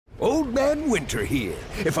Old Man Winter here.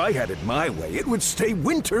 If I had it my way, it would stay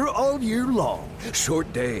winter all year long.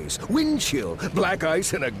 Short days, wind chill, black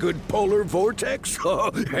ice, and a good polar vortex.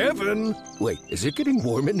 Oh, heaven! Wait, is it getting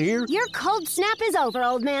warm in here? Your cold snap is over,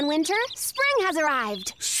 Old Man Winter. Spring has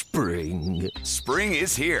arrived. Spring. Spring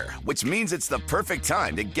is here, which means it's the perfect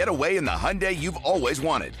time to get away in the Hyundai you've always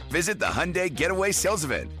wanted. Visit the Hyundai Getaway Sales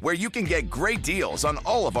Event, where you can get great deals on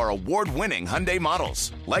all of our award-winning Hyundai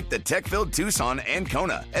models, like the tech-filled Tucson and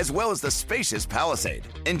Kona, as well as the spacious Palisade.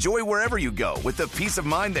 Enjoy wherever you go with the peace of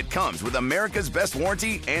mind that comes with America's best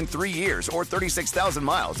warranty and 3 years or 36,000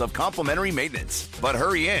 miles of complimentary maintenance. But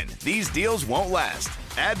hurry in, these deals won't last.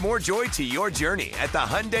 Add more joy to your journey at the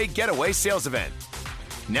Hyundai Getaway Sales Event.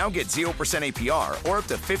 Now get 0% APR or up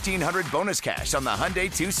to $1,500 bonus cash on the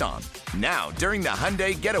Hyundai Tucson. Now, during the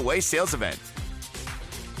Hyundai Getaway Sales Event.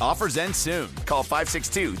 Offers end soon. Call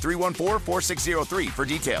 562-314-4603 for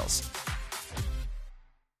details.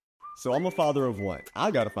 So I'm a father of one.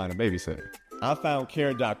 I got to find a babysitter. I found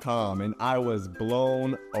Care.com and I was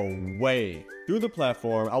blown away. Through the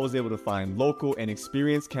platform, I was able to find local and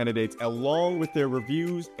experienced candidates along with their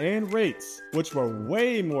reviews and rates, which were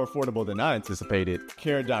way more affordable than I anticipated.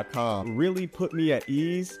 Care.com really put me at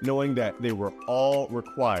ease knowing that they were all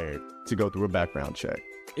required to go through a background check.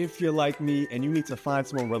 If you're like me and you need to find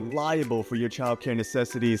someone reliable for your childcare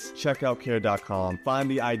necessities, check out Care.com. Find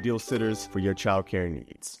the ideal sitters for your childcare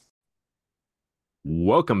needs.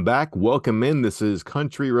 Welcome back. Welcome in. This is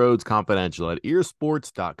Country Roads Confidential at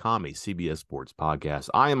earsports.com, a CBS Sports podcast.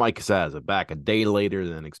 I am Mike Casazza, back a day later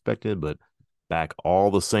than expected, but back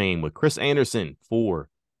all the same with Chris Anderson for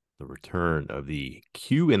the return of the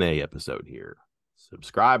Q&A episode here.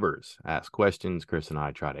 Subscribers ask questions. Chris and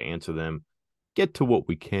I try to answer them, get to what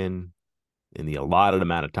we can in the allotted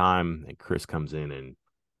amount of time, and Chris comes in and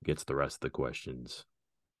gets the rest of the questions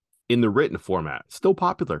in the written format. Still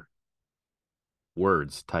popular.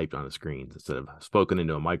 Words typed on the screens instead of spoken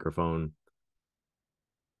into a microphone.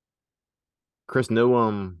 Chris, no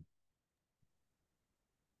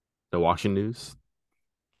auction news.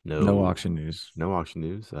 No auction news. No auction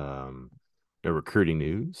news. No recruiting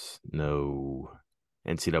news. No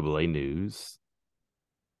NCAA news.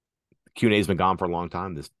 Q&A's been gone for a long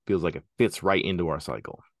time. This feels like it fits right into our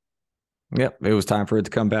cycle. Yep, it was time for it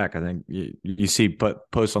to come back. I think you see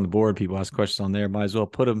posts on the board, people ask questions on there. Might as well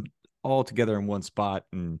put them all together in one spot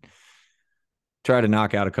and try to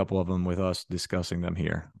knock out a couple of them with us discussing them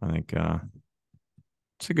here. I think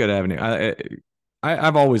it's a good avenue.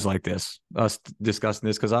 I've always liked this, us discussing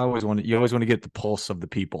this, because you always want to get the pulse of the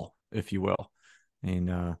people, if you will.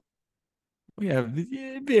 And we have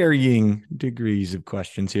varying degrees of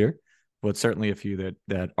questions here, but certainly a few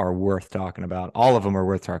that are worth talking about. All of them are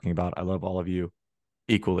worth talking about. I love all of you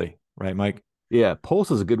equally, right, Mike? Yeah,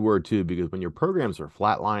 pulse is a good word too, because when your programs are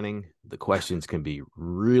flatlining, the questions can be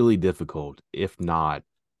really difficult, if not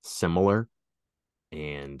similar.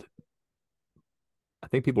 And I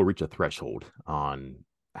think people reach a threshold on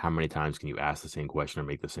how many times can you ask the same question or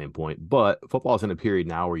make the same point. But football is in a period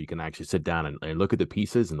now where you can actually sit down and look at the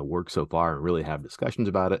pieces and the work so far and really have discussions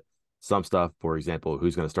about it. Some stuff, for example,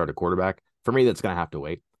 who's going to start a quarterback, for me, that's going to have to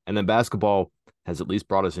wait. And then basketball has at least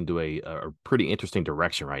brought us into a pretty interesting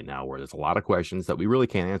direction right now, where there's a lot of questions that we really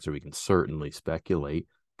can't answer. We can certainly speculate,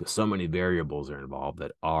 because so many variables are involved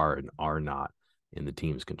that are and are not in the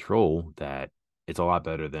team's control, that it's a lot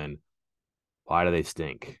better than, why do they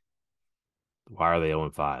stink? Why are they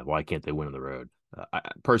 0-5? Why can't they win on the road?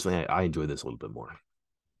 Personally, I enjoy this a little bit more.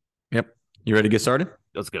 Yep. You ready to get started?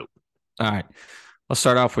 Let's go. All right. Let's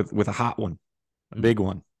start off with a hot one, a big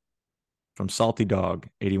one from Salty Dog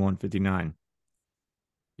 8159.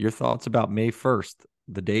 Your thoughts about May 1st,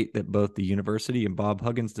 the date that both the university and Bob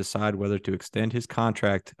Huggins decide whether to extend his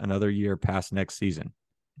contract another year past next season.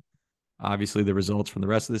 Obviously, the results from the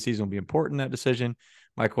rest of the season will be important in that decision.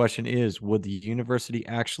 My question is, would the university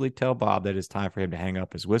actually tell Bob that it's time for him to hang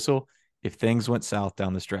up his whistle if things went south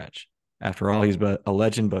down the stretch? After all, he's a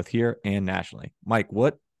legend both here and nationally. Mike,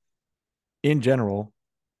 what, in general,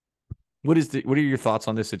 what are your thoughts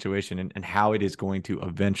on this situation and how it is going to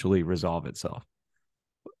eventually resolve itself?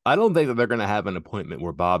 I don't think that they're going to have an appointment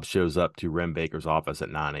where Bob shows up to Rem Baker's office at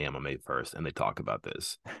 9 a.m. on May 1st and they talk about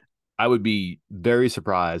this. I would be very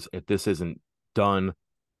surprised if this isn't done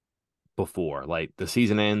before. Like, the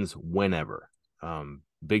season ends whenever.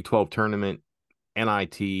 Big 12 tournament,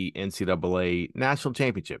 NIT, NCAA, national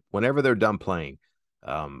championship, whenever they're done playing.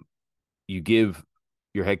 You give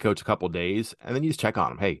your head coach a couple of days, and then you just check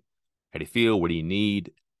on him. Hey, how do you feel? What do you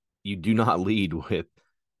need? You do not lead with,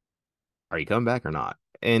 are you coming back or not?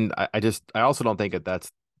 And I also don't think that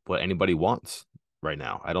that's what anybody wants right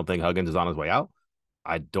now. I don't think Huggins is on his way out.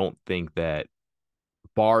 I don't think that,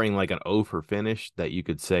 barring like an O for finish, that you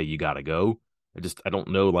could say you got to go. I don't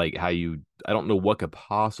know like I don't know what could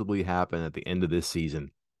possibly happen at the end of this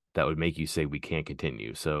season that would make you say we can't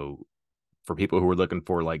continue. So for people who are looking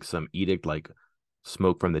for like some edict, like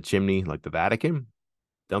smoke from the chimney, like the Vatican,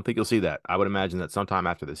 don't think you'll see that. I would imagine that sometime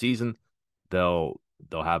after the season, they'll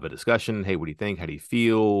they'll have a discussion. Hey, what do you think? How do you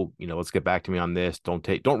feel? Let's get back to me on this. Don't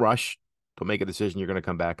rush. Don't make a decision you're going to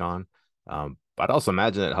come back on. But I'd also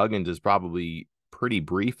imagine that Huggins is probably pretty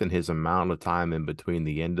brief in his amount of time in between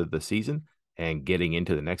the end of the season and getting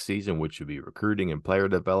into the next season, which would be recruiting and player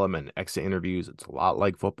development, exit interviews. It's a lot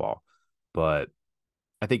like football, but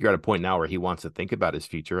I think you're at a point now where he wants to think about his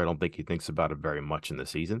future. I don't think he thinks about it very much in the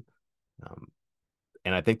season. Um,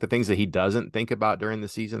 and I think the things that he doesn't think about during the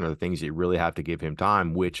season are the things you really have to give him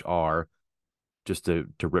time, which are, just to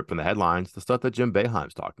rip from the headlines, the stuff that Jim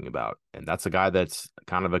Boeheim's talking about. And that's a guy that's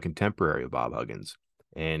kind of a contemporary of Bob Huggins.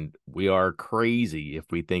 And we are crazy if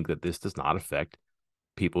we think that this does not affect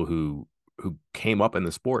people who came up in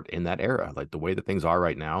the sport in that era, like the way that things are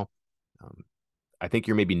right now. I think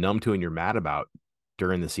you're maybe numb to and you're mad about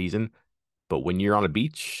during the season. But when you're on a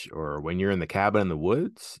beach or when you're in the cabin in the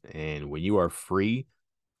woods and when you are free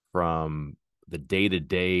from the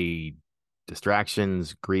day-to-day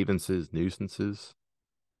distractions, grievances, nuisances,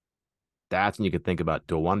 that's when you could think about,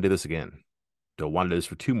 do I want to do this again? Do I want to do this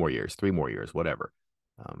for 2 more years, 3 more years, whatever?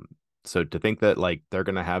 So to think that like they're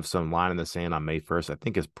going to have some line in the sand on May 1st, I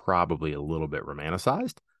think is probably a little bit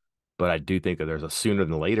romanticized. But I do think that there's a sooner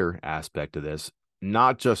than later aspect to this,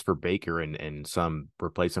 not just for Baker and some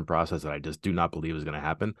replacement process that I just do not believe is going to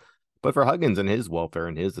happen, but for Huggins and his welfare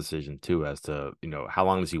and his decision too, as to, how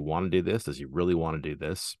long does he want to do this? Does he really want to do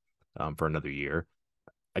this for another year?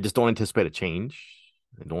 I just don't anticipate a change.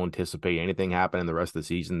 I don't anticipate anything happening the rest of the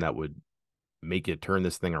season that would make you turn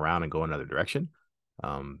this thing around and go another direction.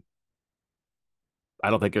 I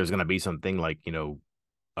don't think there's going to be something like,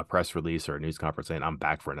 a press release or a news conference saying I'm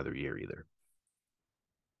back for another year either.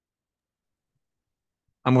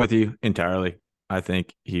 I'm with you entirely. I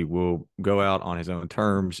think he will go out on his own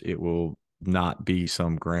terms. It will not be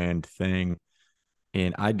some grand thing.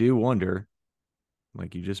 And I do wonder,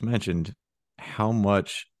 like you just mentioned, how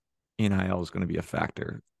much NIL is going to be a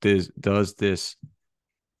factor. Does the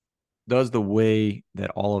way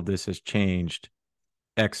that all of this has changed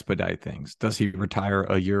expedite things? Does he retire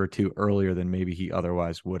a year or two earlier than maybe he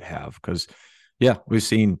otherwise would have? Because, yeah, we've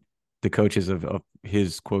seen the coaches of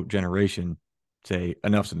his quote generation say,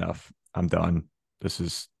 enough's enough. I'm done. This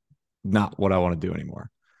is not what I want to do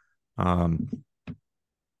anymore.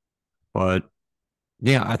 But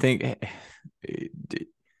yeah, I think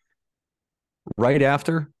right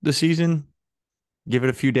after the season, give it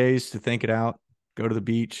a few days to think it out, go to the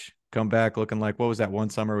beach, come back looking like, what was that one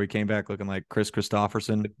summer we came back looking like Chris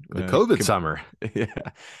Christopherson? The COVID summer. Yeah,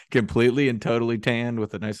 completely and totally tanned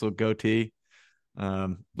with a nice little goatee,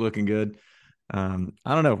 looking good. I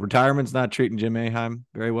don't know. Retirement's not treating Jim Boeheim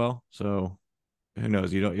very well, so who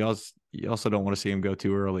knows? You also don't want to see him go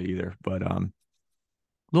too early either. But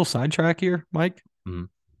little sidetrack here, Mike. Mm-hmm.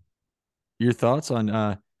 Your thoughts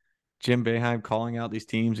on Jim Boeheim calling out these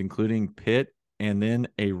teams, including Pitt, and then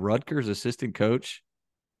a Rutgers assistant coach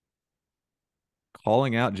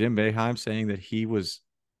calling out Jim Boeheim, saying that he was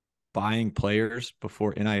buying players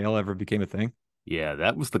before NIL ever became a thing? Yeah,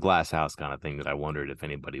 that was the glass house kind of thing that I wondered if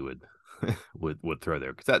anybody would would throw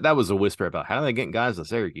there, because that was a whisper about how are they getting guys to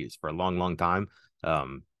Syracuse for a long time.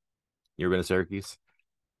 You ever been to Syracuse?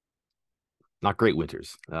 Not great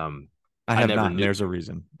winters. I have not. There's a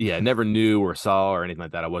reason. Yeah, I never knew or saw or anything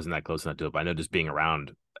like that. I wasn't that close enough to it, but I know just being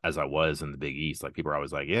around as I was in the Big East, like people are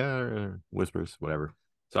always like, yeah, whispers, whatever.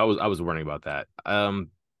 So I was worrying about that.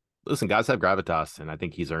 Listen, guys have gravitas, and I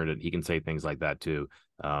think he's earned it. He can say things like that too.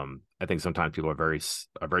 I think sometimes people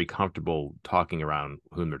are very comfortable talking around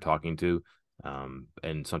whom they're talking to,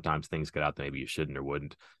 and sometimes things get out that maybe you shouldn't or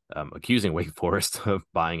wouldn't. Accusing Wake Forest of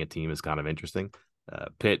buying a team is kind of interesting.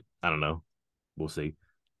 Pitt, I don't know, we'll see.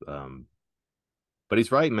 But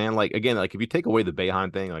he's right, man. Like, again, like if you take away the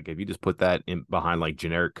Boeheim thing, like if you just put that in behind like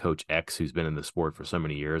generic coach X who's been in the sport for so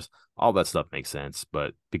many years, all that stuff makes sense.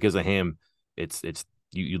 But because of him, it's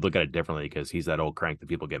you look at it differently because he's that old crank that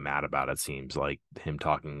people get mad about. It seems like him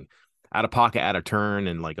talking out of pocket, out of turn,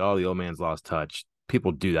 and like, oh, the old man's lost touch.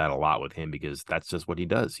 People do that a lot with him because that's just what he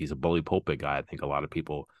does. He's a bully pulpit guy. I think a lot of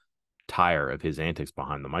people tire of his antics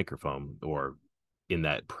behind the microphone or in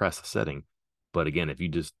that press setting. But again, if you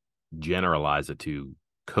just generalize it to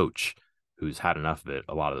coach who's had enough of it,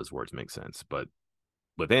 a lot of those words make sense. But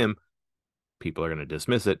with him, people are going to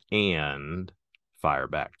dismiss it and fire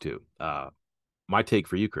back too. My take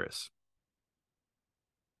for you, Chris.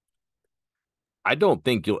 I don't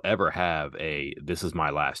think you'll ever have this is my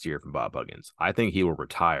last year from Bob Huggins. I think he will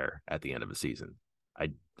retire at the end of the season. I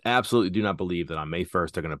absolutely do not believe that on May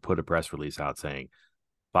 1st they're going to put a press release out saying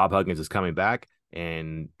Bob Huggins is coming back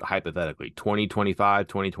and hypothetically 2025,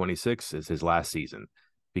 2026 is his last season,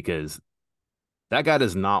 because that guy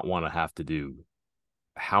does not want to have to do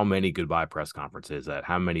how many goodbye press conferences at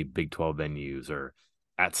how many Big 12 venues or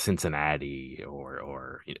at Cincinnati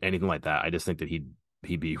or anything like that. I just think that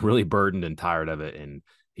he'd be really burdened and tired of it, and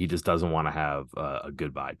he just doesn't want to have a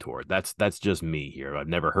goodbye tour. That's just me here. I've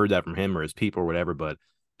never heard that from him or his people or whatever, but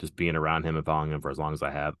just being around him and following him for as long as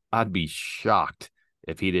I have, I'd be shocked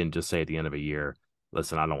if he didn't just say at the end of a year,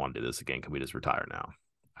 listen, I don't want to do this again. Can we just retire now?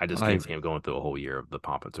 I just can't see him going through a whole year of the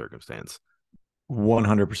pomp and circumstance.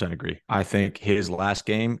 100% agree. I think his last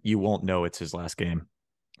game, you won't know it's his last game,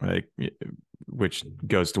 right? Which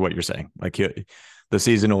goes to what you're saying. Like the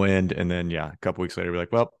season will end, and then a couple weeks later, we're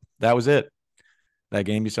like, well, that was it. That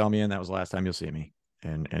game you saw me in, that was the last time you'll see me.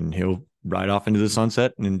 And he'll ride off into the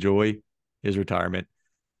sunset and enjoy his retirement,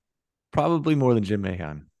 probably more than Jim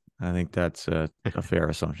Boeheim. I think that's a fair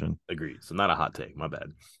assumption. Agreed. So not a hot take. My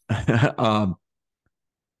bad.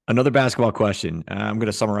 Another basketball question. I'm going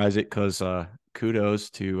to summarize it because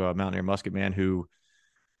kudos to Mountaineer Musket Man, who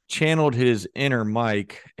channeled his inner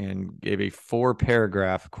Mike and gave a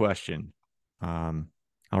 4-paragraph question. I'll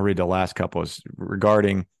read the last couple. Is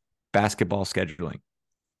regarding basketball scheduling.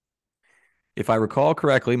 If I recall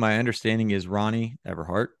correctly, my understanding is Ronnie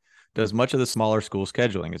Everhart does much of the smaller school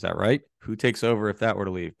scheduling. Is that right? Who takes over if that were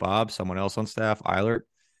to leave? Bob, someone else on staff, Eilert?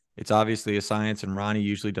 It's obviously a science, and Ronnie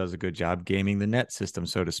usually does a good job gaming the net system,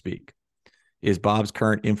 so to speak. Is Bob's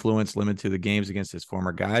current influence limited to the games against his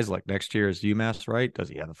former guys, like next year is UMass, right? Does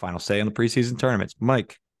he have a final say in the preseason tournaments?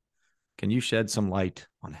 Mike, can you shed some light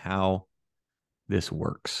on how this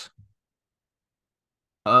works?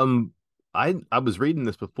 I was reading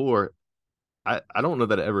this before. I don't know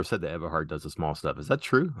that I ever said that Everhart does the small stuff. Is that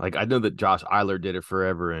true? Like, I know that Josh Eilert did it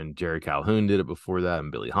forever, and Jerry Calhoun did it before that,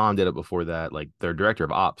 and Billy Hahn did it before that. Like, their director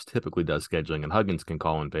of ops typically does scheduling, and Huggins can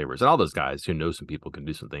call in favors, and all those guys who know some people can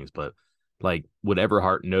do some things. But like, would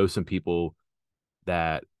Everhart know some people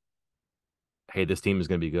that, hey, this team is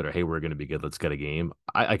going to be good, or hey, we're going to be good, let's get a game?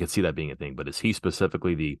 I could see that being a thing. But is he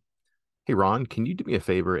specifically hey, Ron, can you do me a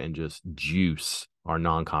favor and just juice our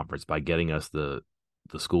non-conference by getting us the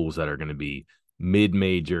schools that are going to be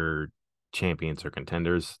mid-major champions or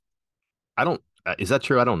contenders? Is that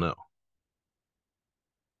true? I don't know.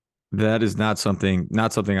 That is not something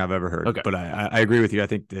I've ever heard. Okay. But I agree with you. I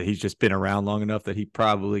think that he's just been around long enough that he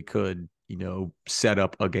probably could, set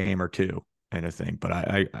up a game or two and a thing. But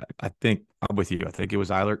I think I'm with you. I think it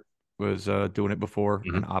was Eilert was doing it before,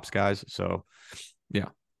 and ops guys. So yeah.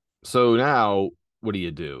 So now what do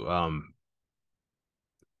you do?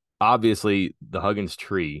 Obviously the Huggins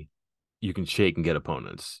tree, you can shake and get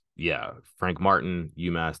opponents. Yeah. Frank Martin,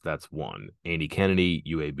 UMass, that's one. Andy Kennedy,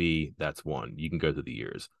 UAB, that's one. You can go through the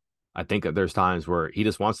years. I think that there's times where he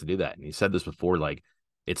just wants to do that. And he said this before, like,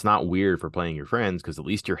 it's not weird for playing your friends because at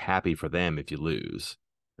least you're happy for them if you lose,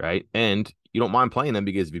 right? And you don't mind playing them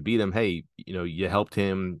because if you beat them, hey, you helped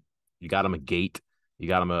him, you got him a gate, you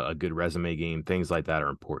got him a good resume game. Things like that are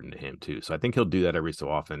important to him too. So I think he'll do that every so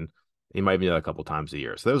often. He might do that a couple times a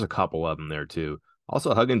year. So there's a couple of them there too.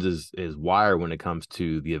 Also, Huggins is wire when it comes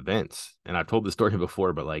to the events. And I've told this story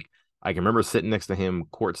before, but like, I can remember sitting next to him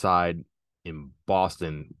courtside in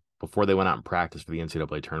Boston before they went out and practiced for the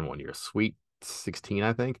NCAA tournament one year, Sweet 16,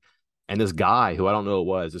 I think. And this guy who I don't know who it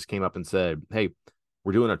was just came up and said, hey,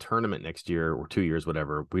 we're doing a tournament next year or 2 years,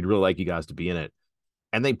 whatever. We'd really like you guys to be in it.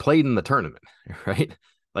 And they played in the tournament, right?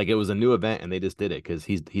 Like, it was a new event and they just did it because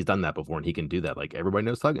he's done that before and he can do that. Like, everybody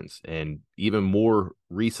knows Huggins. And even more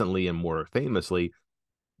recently and more famously,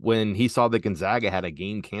 when he saw that Gonzaga had a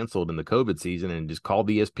game canceled in the COVID season and just called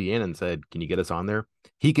the ESPN and said, can you get us on there?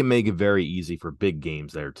 He can make it very easy for big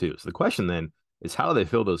games there too. So the question then is, how do they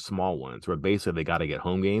fill those small ones where basically they got to get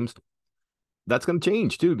home games? That's going to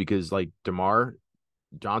change too, because like DeMar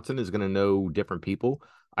Johnson is going to know different people.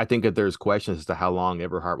 I think that there's questions as to how long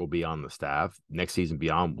Everhart will be on the staff next season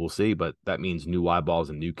beyond. We'll see, but that means new eyeballs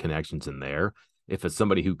and new connections in there. If it's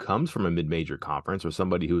somebody who comes from a mid-major conference or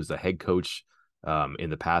somebody who is the head coach in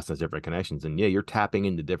the past and has different connections, and yeah, you're tapping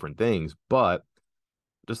into different things. But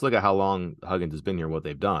just look at how long Huggins has been here, what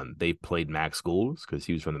they've done. They've played MAC schools because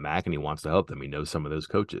he was from the MAC and he wants to help them. He knows some of those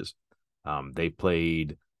coaches. They've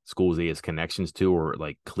played schools he has connections to, or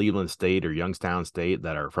like Cleveland State or Youngstown State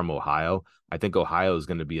that are from Ohio. I think Ohio is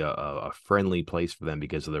going to be a friendly place for them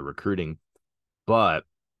because of their recruiting. But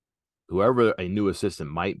whoever a new assistant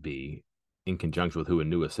might be, in conjunction with who a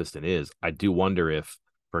new assistant is, I do wonder if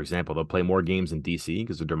For example, they'll play more games in DC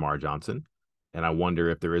because of DeMar Johnson. And I wonder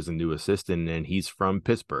if there is a new assistant and he's from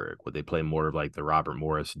Pittsburgh. Would they play more of like the Robert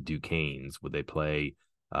Morris Duquesnes? Would they play,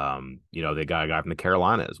 they got a guy from the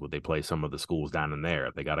Carolinas? Would they play some of the schools down in there?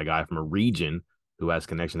 If they got a guy from a region who has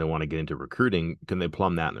connection, they want to get into recruiting, can they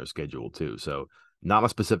plumb that in their schedule too? So not a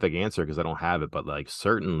specific answer because I don't have it, but like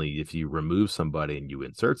certainly if you remove somebody and you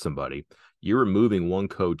insert somebody, you're removing one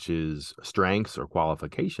coach's strengths or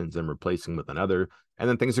qualifications and replacing with another. And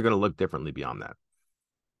then things are going to look differently beyond that.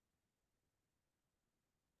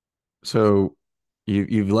 So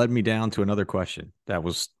you've led me down to another question that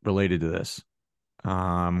was related to this.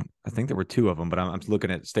 I think there were two of them, but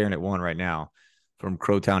I'm staring at one right now from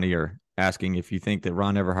Crowtown Ear asking if you think that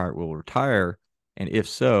Ron Everhart will retire, and if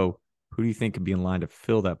so, who do you think could be in line to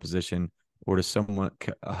fill that position, or does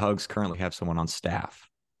Hugs currently have someone on staff?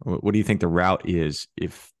 What do you think the route is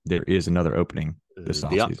if there is another opening this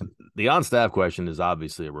offseason? The on-staff question is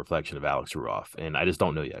obviously a reflection of Alex Ruoff, and I just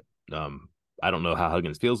don't know yet. I don't know how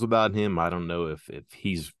Huggins feels about him. I don't know if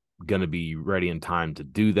he's going to be ready in time to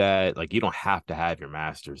do that. Like, you don't have to have your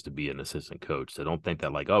master's to be an assistant coach. So don't think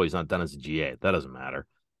that like, oh, he's not done as a GA. That doesn't matter.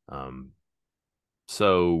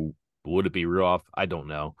 So would it be Ruoff? I don't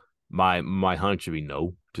know. My hunch would be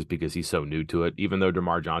no, just because he's so new to it. Even though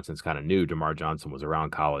DeMar Johnson's kind of new, DeMar Johnson was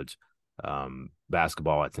around college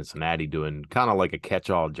basketball at Cincinnati doing kind of like a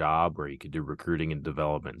catch-all job where he could do recruiting and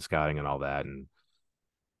development and scouting and all that, and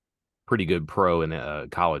pretty good pro in a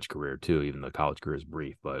college career too, even though college career is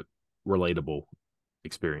brief, but relatable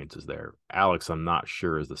experiences there. Alex, I'm not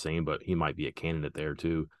sure is the same, but he might be a candidate there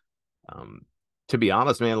too. To be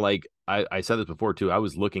honest, man, like I said this before too, I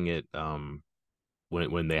was looking at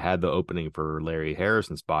when they had the opening for Larry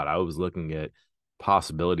Harrison's spot, I was looking at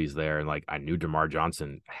possibilities there, and like I knew DeMar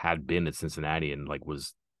Johnson had been at Cincinnati and like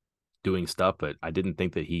was doing stuff, but I didn't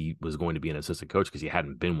think that he was going to be an assistant coach because he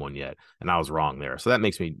hadn't been one yet, and I was wrong there. So that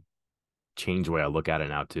makes me change the way I look at it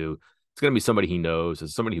now too. It's going to be somebody he knows.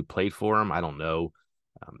 Is somebody who played for him? I don't know.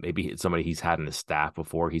 Maybe it's somebody he's had in his staff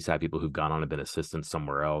before. He's had people who've gone on and been assistants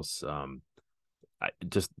somewhere else.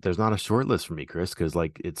 There's not a short list for me, Chris, because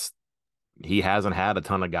like he hasn't had a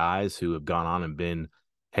ton of guys who have gone on and been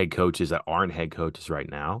head coaches that aren't head coaches right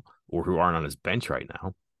now, or who aren't on his bench right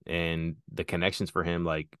now. And the connections for him,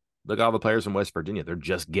 like look at all the players from West Virginia, they're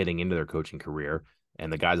just getting into their coaching career.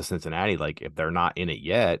 And the guys at Cincinnati, like if they're not in it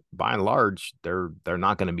yet, by and large, they're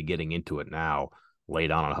not going to be getting into it now,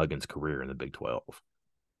 late on Huggins' career in the Big 12.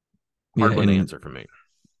 Hard one to answer for me.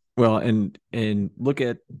 Well, and look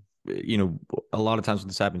at, a lot of times when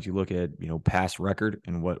this happens, you look at, past record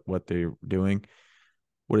and what they're doing.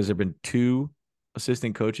 What has there been 2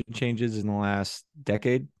 assistant coaching changes in the last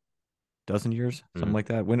decade, dozen years, something like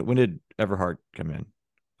that? When did Everhart come in?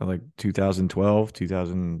 Like 2012,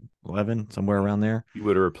 2011, somewhere around there. You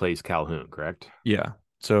would have replaced Calhoun, correct? Yeah.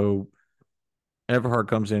 So Everhart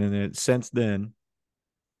comes in, and then since then,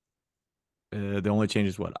 the only change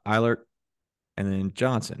is what? Eilert and then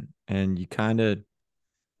Johnson. And you kind of,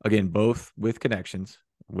 again, both with connections,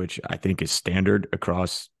 which I think is standard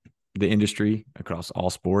across the industry, across all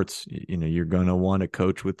sports. You're going to want to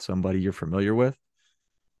coach with somebody you're familiar with.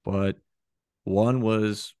 But one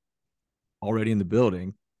was already in the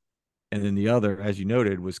building. And then the other, as you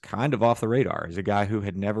noted, was kind of off the radar. Is a guy who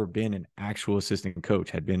had never been an actual assistant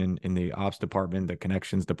coach, had been in the ops department, the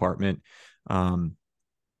connections department, and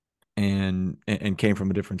came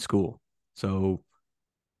from a different school. So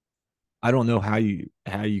I don't know how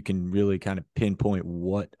you can really kind of pinpoint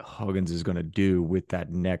what Huggins is going to do with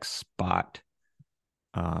that next spot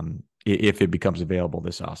if it becomes available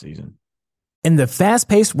this offseason. In the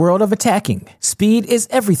fast-paced world of attacking, speed is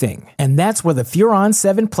everything, and that's where the Furon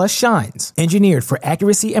 7 Plus shines. Engineered for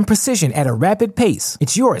accuracy and precision at a rapid pace,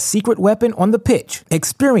 it's your secret weapon on the pitch.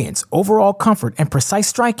 Experience overall comfort and precise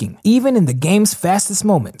striking, even in the game's fastest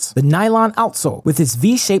moments. The nylon outsole, with its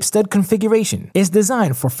V-shaped stud configuration, is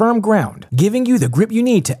designed for firm ground, giving you the grip you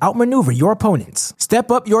need to outmaneuver your opponents.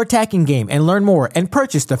 Step up your attacking game and learn more, and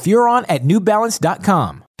purchase the Furon at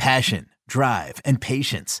NewBalance.com. Passion, drive, and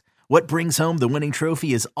patience. What brings home the winning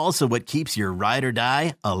trophy is also what keeps your ride or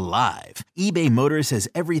die alive. eBay Motors has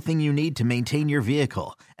everything you need to maintain your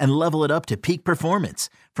vehicle and level it up to peak performance,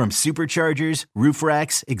 from superchargers, roof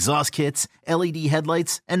racks, exhaust kits, LED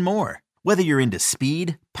headlights, and more. Whether you're into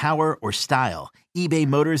speed, power, or style, eBay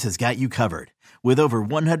Motors has got you covered. With over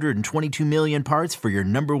 122 million parts for your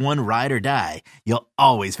number one ride or die, you'll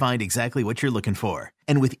always find exactly what you're looking for.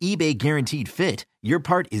 And with eBay Guaranteed Fit, your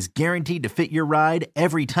part is guaranteed to fit your ride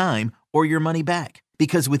every time or your money back.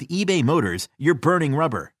 Because with eBay Motors, you're burning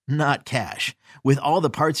rubber, not cash. With all the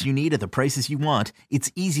parts you need at the prices you want,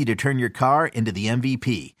 it's easy to turn your car into the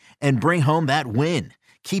MVP and bring home that win.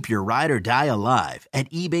 Keep your ride or die alive at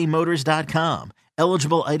ebaymotors.com.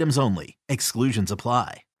 Eligible items only. Exclusions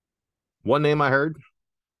apply. One name I heard,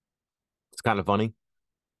 it's kind of funny.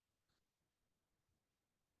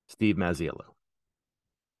 Steve Mazziello.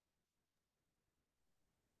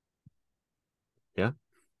 Yeah?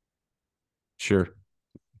 Sure.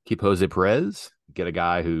 Keep Jose Perez, get a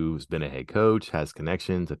guy who's been a head coach, has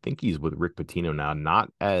connections. I think he's with Rick Pitino now,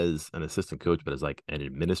 not as an assistant coach, but as like an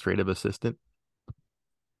administrative assistant.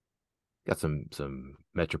 Got some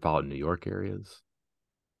metropolitan New York areas.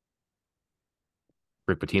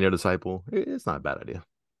 Rick Pitino disciple. It's not a bad idea.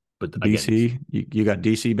 But DC, you got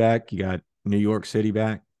DC back. You got New York City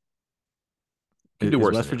back. Is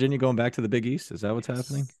West Virginia going back to the Big East? Is that what's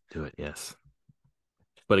happening? Do it, yes.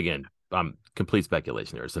 But again, complete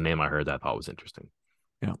speculation there. It's a name I heard that I thought was interesting.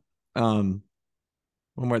 Yeah. One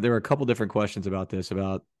more. There were a couple different questions about this,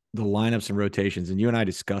 about the lineups and rotations, and you and I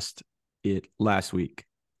discussed it last week.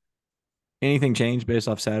 Anything changed based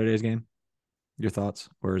off Saturday's game? Your thoughts,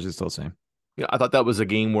 or is it still the same? Yeah, I thought that was a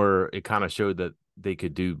game where it kind of showed that they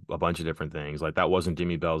could do a bunch of different things. Like that wasn't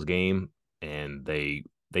Jimmy Bell's game, and they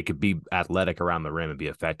could be athletic around the rim and be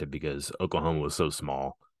effective because Oklahoma was so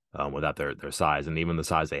small. Without their size, and even the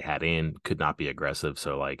size they had in could not be aggressive.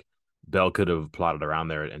 So like Bell could have plotted around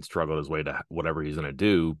there and struggled his way to whatever he's going to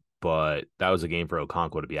do. But that was a game for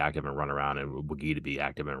Okonkwo to be active and run around, and Wiggy to be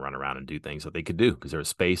active and run around and do things that they could do because there was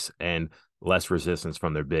space and less resistance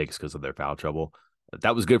from their bigs because of their foul trouble.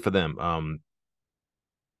 That was good for them.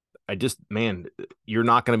 You're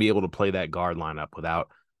not going to be able to play that guard lineup without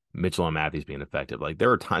Mitchell and Matthews being effective. Like there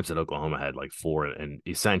were times that Oklahoma had like 4 and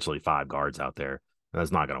essentially 5 guards out there. That's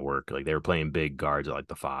not going to work. Like they were playing big guards at like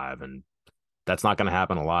the 5, and that's not going to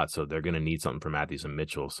happen a lot. So they're going to need something from Matthews and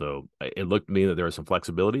Mitchell. So it looked to me that there was some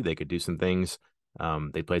flexibility. They could do some things.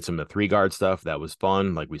 They played some of the 3-guard stuff. That was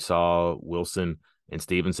fun. Like we saw Wilson and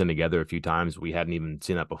Stevenson together a few times. We hadn't even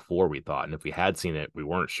seen that before, we thought. And if we had seen it, we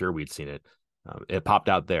weren't sure we'd seen it. It popped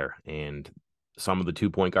out there. And some of the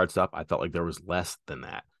 2-point guard stuff, I felt like there was less than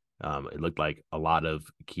that. It looked like a lot of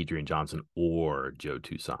Kedrian Johnson or Joe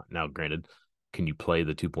Toussaint. Now, granted, can you play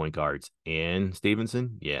the 2-point guards and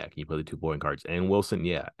Stevenson? Yeah. Can you play the 2-point guards and Wilson?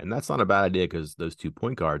 Yeah. And that's not a bad idea because those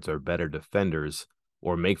 2-point guards are better defenders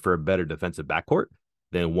or make for a better defensive backcourt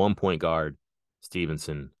than 1-point guard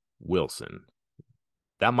Stevenson, Wilson.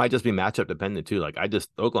 That might just be matchup dependent too. Like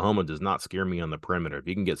Oklahoma does not scare me on the perimeter. If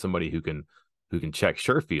you can get somebody who can check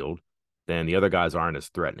Sherfield, then the other guys aren't as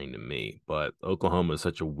threatening to me. But Oklahoma is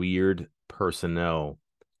such a weird personnel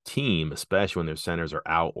team, especially when their centers are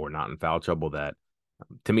out or not in foul trouble, that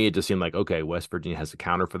to me it just seemed like, okay, West Virginia has a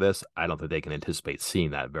counter for this. I don't think they can anticipate seeing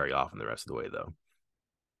that very often the rest of the way, though.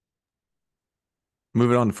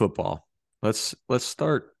 Moving on to football. Let's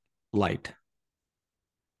start light.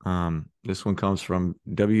 This one comes from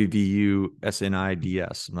WVU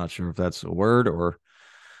SNIDS. I'm not sure if that's a word or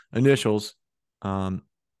initials.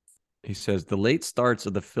 He says, the late starts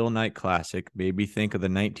of the Phil Knight Classic made me think of the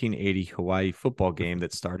 1980 Hawaii football game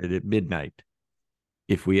that started at midnight.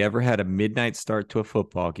 If we ever had a midnight start to a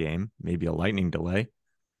football game, maybe a lightning delay,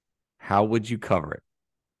 how would you cover it?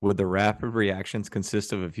 Would the rapid reactions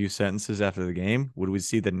consist of a few sentences after the game? Would we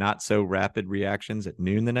see the not so rapid reactions at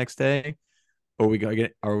noon the next day? Or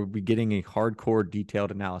are we getting a hardcore detailed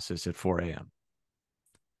analysis at 4 a.m.?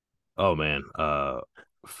 Oh, man.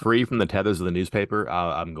 Free from the tethers of the newspaper,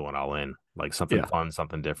 I'm going all in. Like something fun,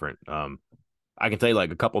 something different. I can tell you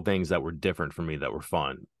like a couple things that were different for me that were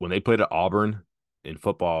fun. When they played at Auburn in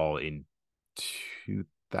football in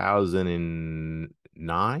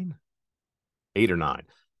 2009, 8 or 9,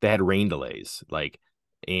 they had rain delays.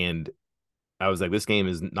 And I was like, this game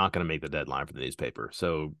is not going to make the deadline for the newspaper.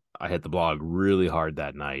 So I hit the blog really hard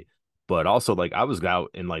that night. But also, like, I was out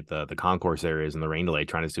in like the concourse areas and the rain delay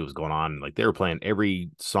trying to see what was going on. Like they were playing every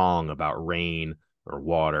song about rain or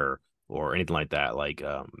water or anything like that. Like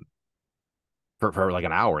for like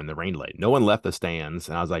an hour in the rain delay. No one left the stands.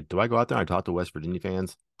 And I was like, do I go out there and I talk to West Virginia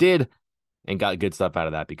fans? Did, and got good stuff out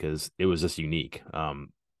of that because it was just unique.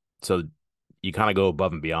 So you kind of go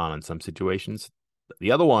above and beyond in some situations.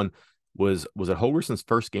 The other one was it Holgerson's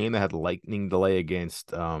first game that had the lightning delay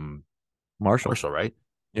against Marshall, right?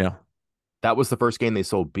 Yeah. That was the first game they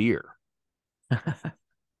sold beer.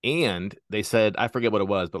 And they said, I forget what it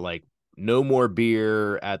was, but like no more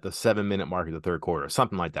beer at the 7-minute mark of the third quarter,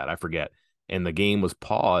 something like that. I forget. And the game was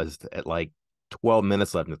paused at like 12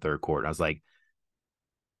 minutes left in the third quarter. I was like,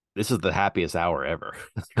 this is the happiest hour ever,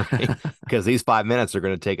 right? Because these 5 minutes are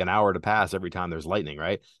going to take an hour to pass every time there's lightning,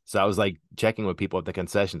 right? So I was like checking with people at the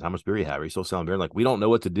concessions, how much beer you have? Are you still selling beer? Like, we don't know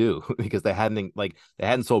what to do because they hadn't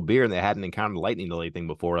sold beer and they hadn't encountered lightning delay thing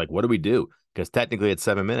before. Like, what do we do? Because technically at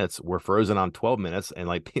 7 minutes, we're frozen on 12 minutes, and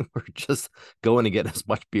like people are just going to get as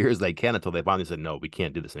much beer as they can until they finally said, no, we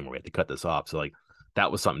can't do this anymore. We have to cut this off. So like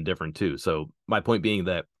that was something different too. So my point being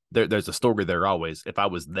that there's a story there always. If I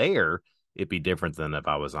was there, it'd be different than if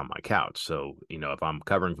I was on my couch. So, if I'm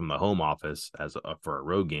covering from the home office for a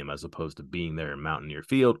road game, as opposed to being there in Mountaineer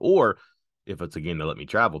Field, or if it's a game they let me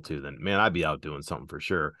travel to, then man, I'd be out doing something for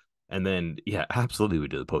sure. And then, yeah, absolutely, we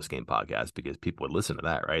do the post game podcast because people would listen to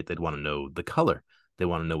that, right? They'd want to know the color. They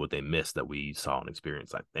want to know what they missed that we saw and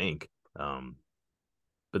experienced, I think. But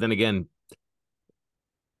then again,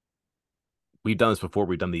 we've done this before.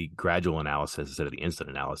 We've done the gradual analysis instead of the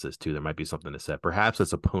instant analysis too. There might be something to say. Perhaps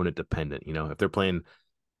it's opponent dependent. If they're playing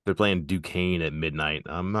Duquesne at midnight,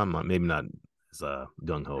 I'm maybe not as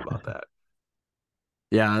gung ho about that.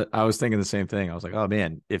 Yeah, I was thinking the same thing. I was like, oh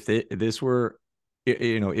man, if this were,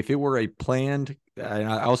 if it were a planned, and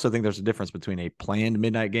I also think there's a difference between a planned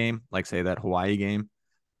midnight game, like say that Hawaii game,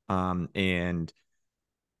 and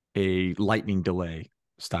a lightning delay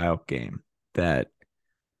style game that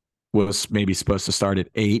was maybe supposed to start at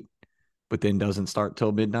 8, but then doesn't start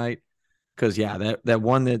till midnight. Because yeah, that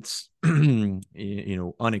one that's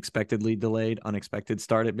unexpectedly delayed, unexpected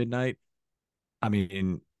start at midnight. I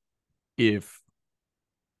mean, if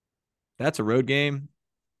that's a road game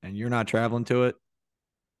and you're not traveling to it,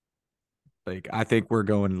 like I think we're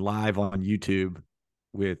going live on YouTube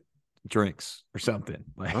with drinks or something.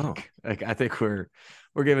 Like I think we're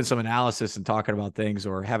giving some analysis and talking about things,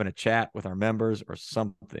 or having a chat with our members or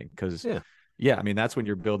something. Because yeah, I mean, that's when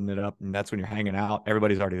you're building it up, and that's when you're hanging out.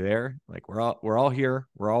 Everybody's already there. Like we're all here.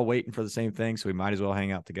 We're all waiting for the same thing, so we might as well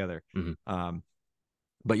hang out together. Mm-hmm.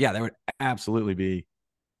 But yeah, there would absolutely be.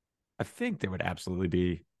 I think there would absolutely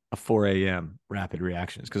be a 4 a.m. rapid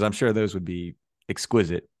reactions, because I'm sure those would be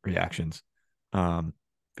exquisite reactions,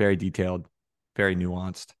 very detailed, very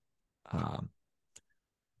nuanced.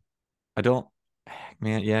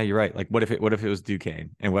 Yeah, you're right. Like, what if it was Duquesne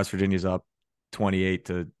and West Virginia's up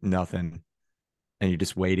 28-0, and you're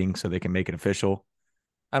just waiting so they can make it official?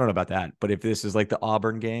 I don't know about that, but if this is like the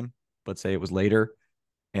Auburn game, let's say it was later,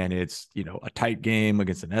 and it's a tight game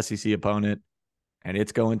against an SEC opponent, and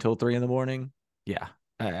it's going till 3 a.m, yeah,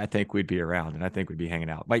 I think we'd be around, and I think we'd be hanging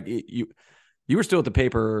out. Like you were still at the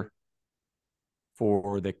paper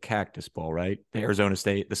for the Cactus Bowl, right? The Arizona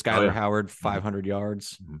State, the Skyler Howard 500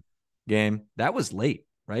 yards game. That was late,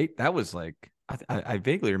 right? That was like, I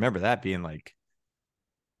vaguely remember that being like,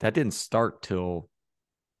 that didn't start till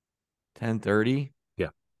 10:30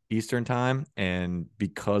 Eastern time. And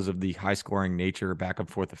because of the high scoring nature, back and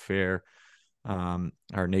forth affair,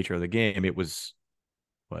 or nature of the game, it was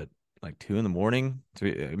like 2 a.m.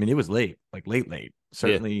 I mean, it was late, like late,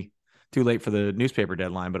 certainly too late for the newspaper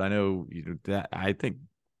deadline. But I know that I think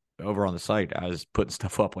over on the site, I was putting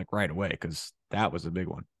stuff up like right away, because that was a big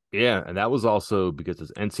one. Yeah, and that was also because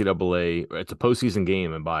it's NCAA. It's a postseason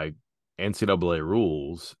game, and by NCAA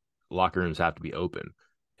rules, locker rooms have to be open.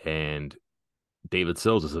 And David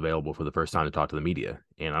Sills is available for the first time to talk to the media.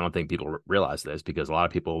 And I don't think people realize this, because a lot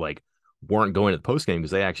of people weren't going to the post game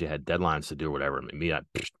because they actually had deadlines to do or whatever. I mean, me, I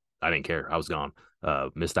didn't care. I was gone.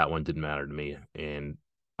 Missed that one. Didn't matter to me. And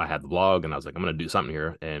I had the vlog, and I was like, I'm going to do something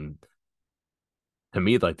here. And to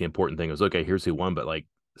me, the important thing was, okay, here's who won. But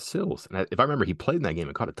Sills, and if I remember, he played in that game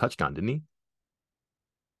and caught a touchdown, didn't he?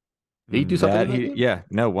 Did he do something? Yeah,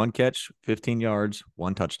 no, 1 catch, 15 yards,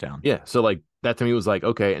 1 touchdown. Yeah, so that to me was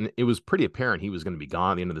okay, and it was pretty apparent he was going to be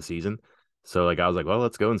gone at the end of the season. So I was like, well,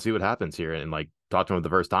 let's go and see what happens here, and talked to him the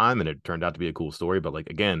first time, and it turned out to be a cool story. But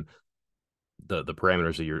again, the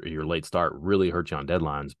parameters of your late start really hurt you on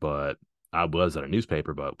deadlines. But I was at a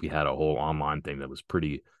newspaper, but we had a whole online thing that was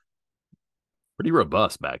pretty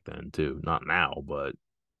robust back then too. Not now, but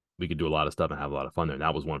we could do a lot of stuff and have a lot of fun there. And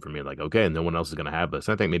that was one for me, okay, no one else is going to have this.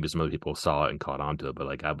 And I think maybe some other people saw it and caught on to it,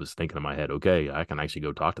 but I was thinking in my head, okay, I can actually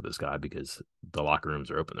go talk to this guy because the locker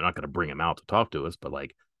rooms are open. They're not going to bring him out to talk to us, but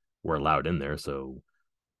we're allowed in there. So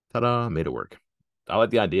ta-da, made it work. I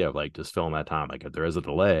like the idea of just filling that time. If there is a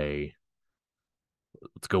delay,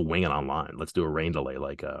 let's go wing it online. Let's do a rain delay,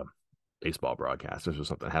 like baseball broadcasters or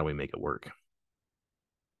something. How do we make it work?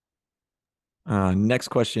 Next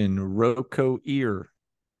question, Roko Ear.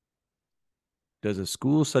 Does a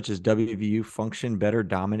school such as WVU function better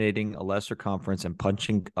dominating a lesser conference and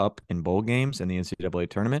punching up in bowl games in the NCAA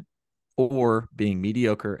tournament, or being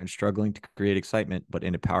mediocre and struggling to create excitement, but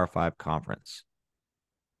in a Power 5 conference?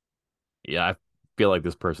 Yeah, feel like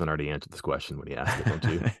this person already answered this question when he asked it, don't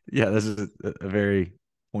you? Yeah, this is a very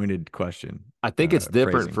pointed question. I think it's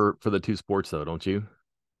different phrasing. for the two sports, though, don't you?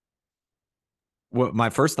 What my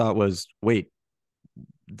first thought was, wait,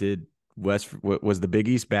 did was the Big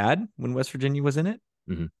East bad when West Virginia was in it?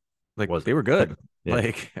 Mm-hmm. Like Was they were good. Yeah.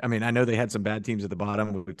 Like, I mean, I know they had some bad teams at the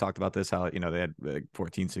bottom. We've talked about this, how, they had like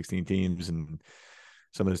 14, 16 teams, and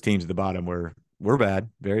some of those teams at the bottom were bad,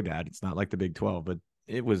 very bad. It's not like the Big 12, but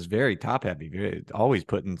it was very top heavy, always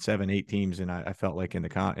putting 7, 8 teams in. I felt like in the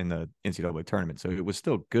NCAA tournament. So it was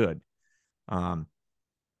still good.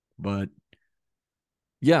 But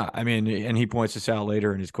yeah, I mean, and he points this out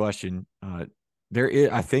later in his question.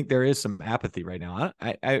 I think there is some apathy right now.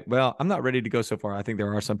 Well, I'm not ready to go so far. I think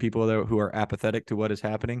there are some people there who are apathetic to what is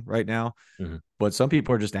happening right now, but some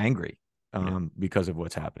people are just angry because of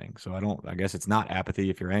what's happening. So I guess it's not apathy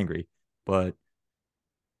if you're angry, but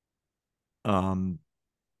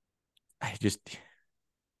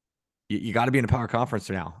you got to be in a power conference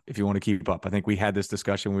now if you want to keep up. I think we had this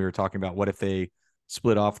discussion. We were talking about what if they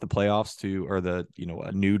split off the playoffs or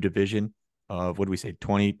a new division of, what do we say,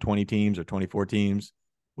 20 teams or 24 teams.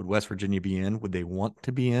 Would West Virginia be in? Would they want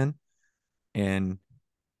to be in? And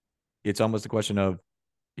it's almost a question of,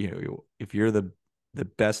 if you're the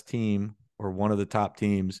best team or one of the top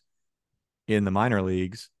teams in the minor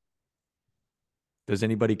leagues, does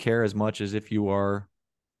anybody care as much as if you are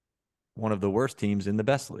one of the worst teams in the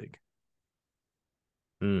best league?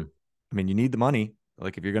 I mean, you need the money,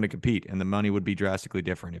 like if you're going to compete, and the money would be drastically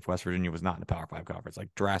different if West Virginia was not in the Power 5 conference, like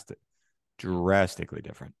drastically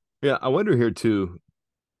different. Yeah, I wonder here too.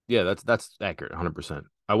 Yeah, that's accurate, 100%.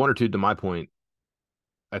 I wonder too, to my point,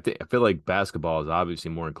 I feel like basketball is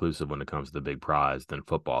obviously more inclusive when it comes to the big prize than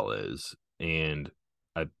football is. And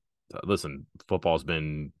listen, football's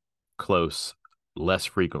been close less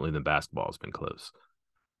frequently than basketball has been close.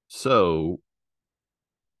 So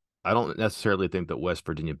I don't necessarily think that West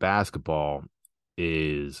Virginia basketball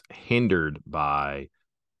is hindered by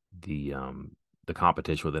the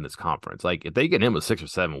competition within its conference. Like if they get in with 6 or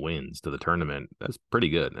 7 wins to the tournament, that's pretty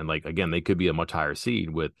good. And like, again, they could be a much higher seed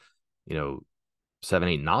with, 7,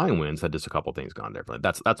 8, 9 wins had just a couple things gone differently.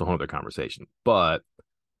 That's a whole other conversation. But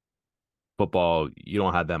football, you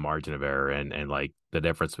don't have that margin of error, and like the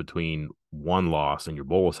difference between one loss and your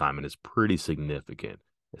bowl assignment is pretty significant,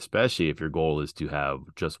 especially if your goal is to have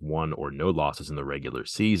just 1 or no losses in the regular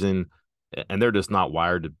season. And they're just not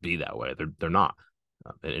wired to be that way. They're not.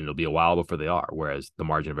 And it'll be a while before they are. Whereas the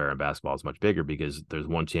margin of error in basketball is much bigger because there's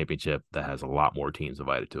one championship that has a lot more teams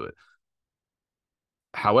invited to it.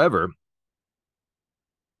 However,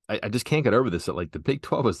 I just can't get over this, that like the Big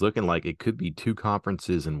 12 is looking like it could be 2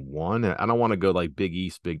 conferences in one. And I don't want to go like Big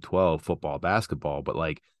East, Big 12 football, basketball, but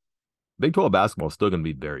like Big 12 basketball is still going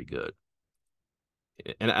to be very good.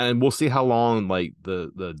 And we'll see how long like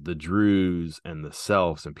the Drews and the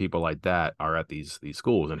Selfs and people like that are at these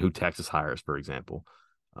schools, and who Texas hires, for example.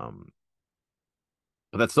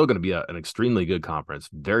 But that's still going to be an extremely good conference,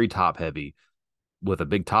 very top heavy, with a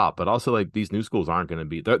big top. But also like these new schools aren't going to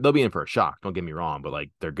be, they'll be in for a shock. Don't get me wrong, but like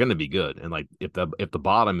they're going to be good. And like if the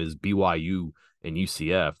bottom is BYU and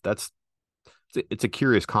UCF, it's a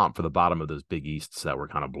curious comp for the bottom of those Big Easts that were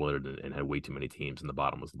kind of bloated and had way too many teams, and the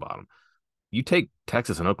bottom was the bottom. You take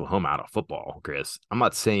Texas and Oklahoma out of football, Chris. I'm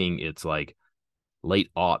not saying it's like late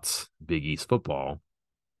aughts Big East football,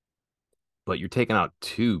 but you're taking out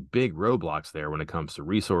 2 big roadblocks there when it comes to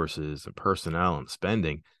resources and personnel and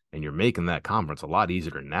spending, and you're making that conference a lot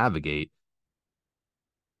easier to navigate,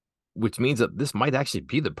 which means that this might actually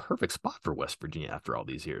be the perfect spot for West Virginia after all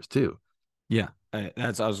these years too. Yeah,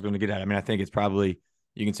 that's what I was going to get at. I mean, I think it's probably,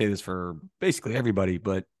 you can say this for basically everybody,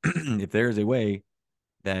 but if there is a way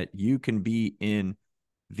that you can be in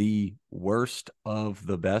the worst of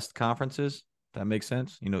the best conferences, that makes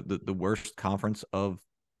sense. The worst conference of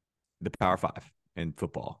the Power 5 in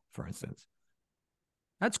football, for instance.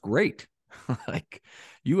 That's great. Like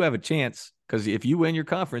you have a chance, because if you win your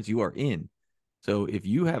conference, you are in. So if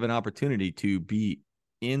you have an opportunity to be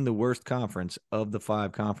in the worst conference of the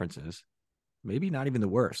 5 conferences, maybe not even the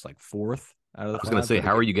worst, like 4th out of the 5. I was going to say,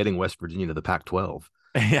 how are you getting West Virginia to the Pac-12?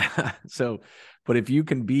 Yeah. So, but if you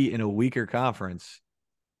can be in a weaker conference,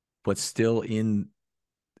 but still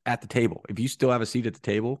at the table, if you still have a seat at the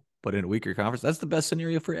table, but in a weaker conference, that's the best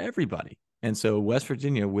scenario for everybody. And so West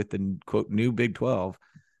Virginia, with the quote new Big 12,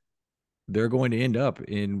 they're going to end up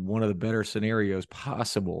in one of the better scenarios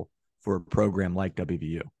possible for a program like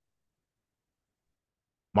WVU.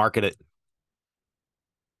 Market it.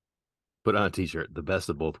 Put on a t-shirt, the best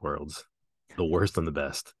of both worlds, the worst and the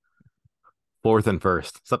best. 4th and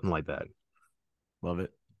 1st, something like that. Love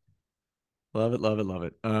it. Love it. Love it. Love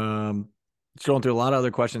it. Scrolling through a lot of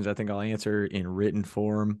other questions, I think I'll answer in written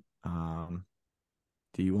form.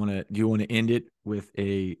 Do you want to end it with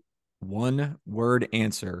a 1-word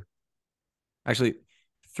answer? Actually,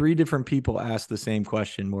 3 different people asked the same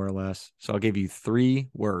question, more or less. So I'll give you 3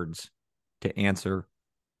 words to answer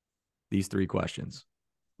these 3 questions.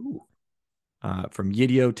 Ooh. From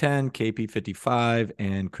Yidio10, KP55,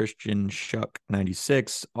 and Christian Shuck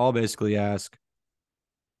 96, all basically ask,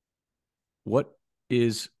 what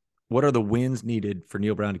are the wins needed for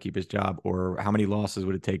Neal Brown to keep his job, or how many losses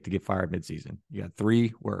would it take to get fired midseason? You got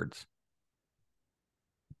 3 words.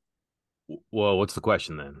 Well, what's the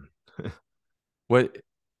question then? What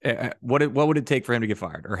would it take for him to get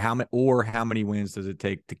fired, or how many wins does it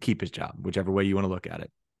take to keep his job? Whichever way you want to look at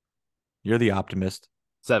it. You're the optimist.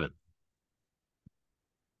 7.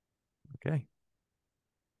 Okay.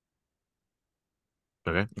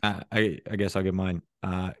 Okay. I guess I'll give mine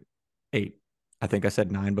 8. I think I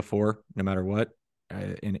said 9 before, no matter what.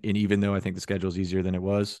 And even though I think the schedule is easier than it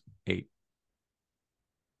was, 8.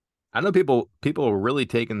 I know people are really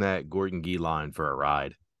taking that Gordon Gee line for a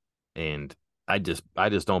ride, and I just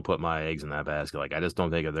don't put my eggs in that basket. Like, I just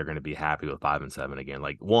don't think that they're going to be happy with 5 and 7 again.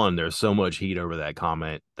 Like, one, there's so much heat over that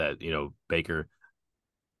comment that, you know, Baker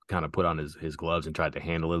kind of put on his gloves and tried to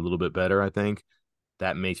handle it a little bit better. I think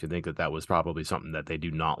that makes me think that was probably something that they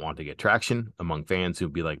do not want to get traction among fans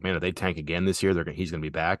who'd be like, man, if they tank again this year, he's going to be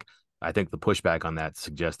back. I think the pushback on that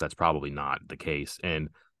suggests that's probably not the case. And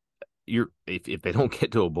if they don't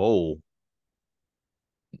get to a bowl,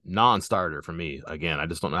 non-starter for me. Again, I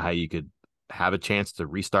just don't know how you could have a chance to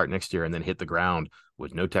restart next year and then hit the ground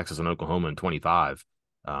with no Texas and Oklahoma in 25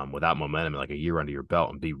 without momentum, like a year under your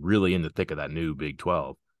belt, and be really in the thick of that new Big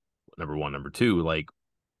 12. Number one. Number two,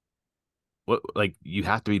 you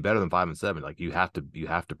have to be better than 5 and 7. Like, you have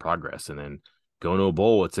to progress, and then going to a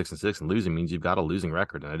bowl at 6 and 6 and losing means you've got a losing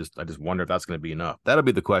record. And I just wonder if that's going to be enough. That'll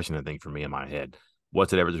be the question, I think, for me in my head.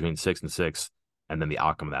 What's the difference between 6 and 6 and then the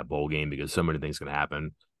outcome of that bowl game? Because so many things can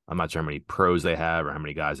happen. I'm not sure how many pros they have or how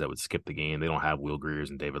many guys that would skip the game. They don't have Will Greers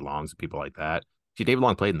and David Longs and people like that. See, David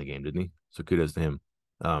Long played in the game, didn't he? So kudos to him.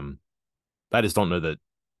 I just don't know that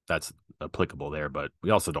that's applicable there, but we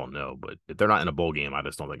also don't know. But if they're not in a bowl game, I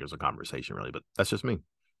just don't think there's a conversation really. But that's just me.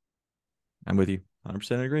 I'm with you.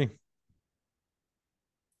 100% agree.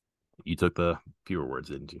 You took the fewer words,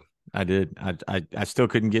 didn't you? I did. I still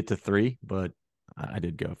couldn't get to 3, but I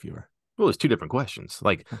did go fewer. Well, it's 2 different questions.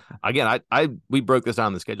 Like, again, we broke this down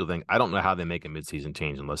in the schedule thing. I don't know how they make a midseason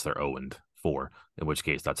change unless they're 0-4, in which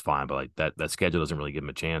case that's fine. But like that schedule doesn't really give them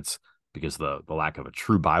a chance because the lack of a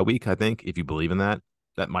true bye week. I think if you believe in that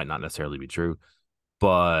might not necessarily be true.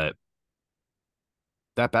 But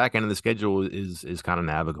that back end of the schedule is kind of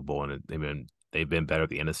navigable, and they've been better at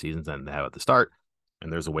the end of the season than they have at the start.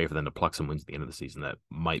 And there's a way for them to pluck some wins at the end of the season that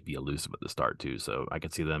might be elusive at the start too. So I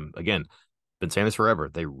could see them, again, been saying this forever.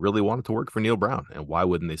 They really wanted to work for Neal Brown, and why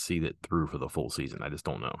wouldn't they see it through for the full season? I just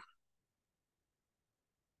don't know.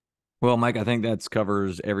 Well, Mike, I think that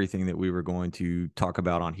covers everything that we were going to talk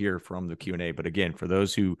about on here from the Q&A. But again, for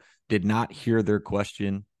those who did not hear their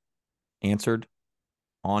question answered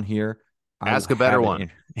on here, ask a better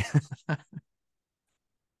one.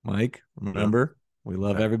 Mike, remember, we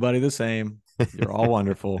love everybody the same. You're all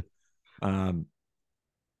wonderful. I'll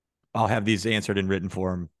have these answered in written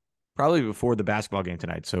form probably before the basketball game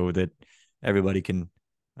tonight so that everybody can,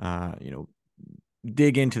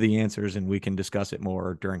 dig into the answers and we can discuss it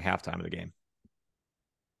more during halftime of the game.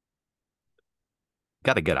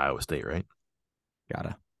 Got to get Iowa State, right?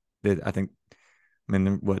 Gotta.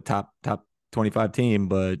 What top 25 team,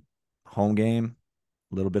 but home game,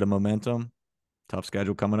 a little bit of momentum, tough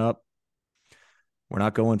schedule coming up. We're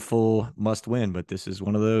not going full must win, but this is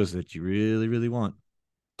one of those that you really, really want.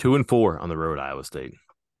 2-4 on the road, Iowa State.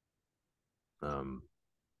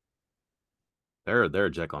 They're a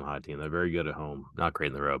Jekyll and Hyde team. They're very good at home, not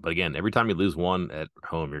great on the road. But again, every time you lose one at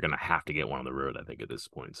home, you're going to have to get one on the road, I think, at this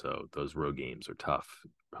point. So those road games are tough.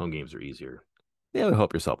 Home games are easier. Yeah, it'll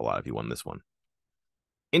help yourself a lot if you won this one.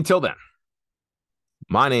 Until then,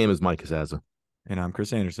 my name is Mike Casazza. And I'm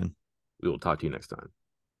Chris Anderson. We will talk to you next time.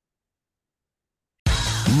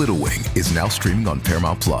 Little Wing is now streaming on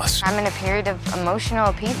Paramount Plus. I'm in a period of emotional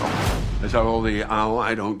upheaval. Is that all the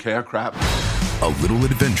I don't care crap? A little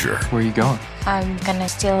adventure. Where are you going? I'm gonna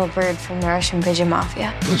steal a bird from the Russian pigeon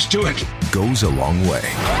mafia. Let's do it. Goes a long way.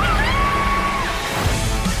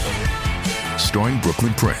 Starring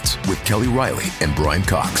Brooklyn Prince with Kelly Riley and Brian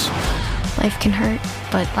Cox. Life can hurt,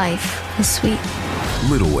 but life is sweet.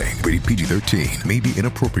 Little Wing, rated PG-13, may be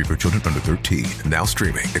inappropriate for children under 13. Now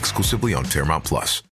streaming exclusively on Paramount Plus.